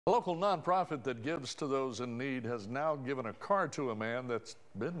A local nonprofit that gives to those in need has now given a car to a man that's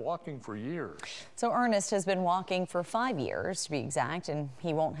been walking for years. So Ernest has been walking for 5 years to be exact, and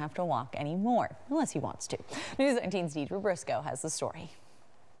he won't have to walk anymore unless he wants to. News 19's Deidre Briscoe has the story.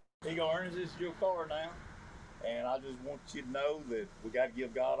 Here you go, Ernest, this is your car now. And I just want you to know that we got to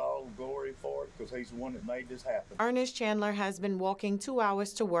give God all the glory for it because he's the one that made this happen. Ernest Chandler has been walking 2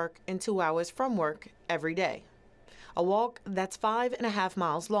 hours to work and 2 hours from work every day. A walk that's 5.5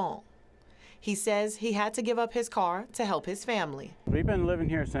 miles long. He says he had to give up his car to help his family. We've been living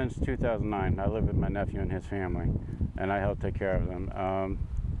here since 2009. I live with my nephew and his family, and I help take care of them.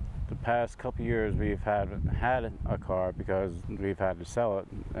 The past couple years we've had a car because we've had to sell it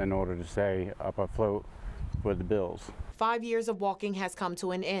in order to stay up afloat with the bills. 5 years of walking has come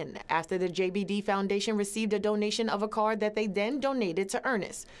to an end after the JBD Foundation received a donation of a car that they then donated to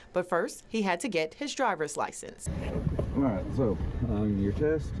Ernest. But first, he had to get his driver's license. All right, so your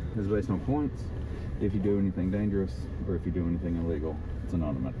test is based on points. If you do anything dangerous or if you do anything illegal, it's an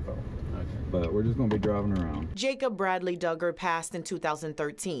automatic fail. But we're just going to be driving around. Jacob Bradley Duggar passed in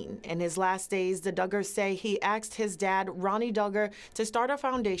 2013. In his last days, the Duggars say he asked his dad, Ronnie Duggar, to start a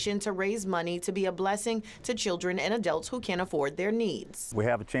foundation to raise money to be a blessing to children and adults who can't afford their needs. We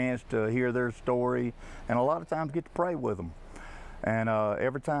have a chance to hear their story and a lot of times get to pray with them. And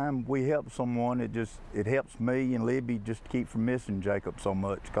every time we help someone, it helps me and Libby just to keep from missing Jacob so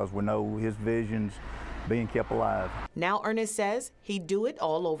much because we know his vision's being kept alive. Now Ernest says he'd do it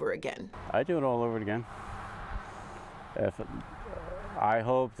all over again. I do it all over again. I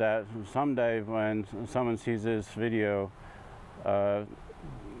hope that someday when someone sees this video,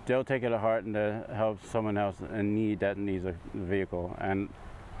 they'll take it to heart and to help someone else in need that needs a vehicle. And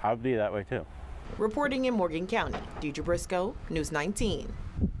I'll be that way too. Reporting in Morgan County, Deidre Briscoe, News 19.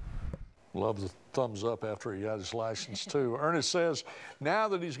 Love the thumbs up after he got his license too. Ernest says now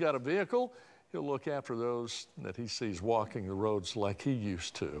that he's got a vehicle, he'll look after those that he sees walking the roads like he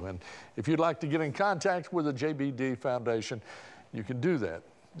used to. And if you'd like to get in contact with the JBD Foundation, you can do that.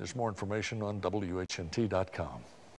 There's more information on WHNT.com.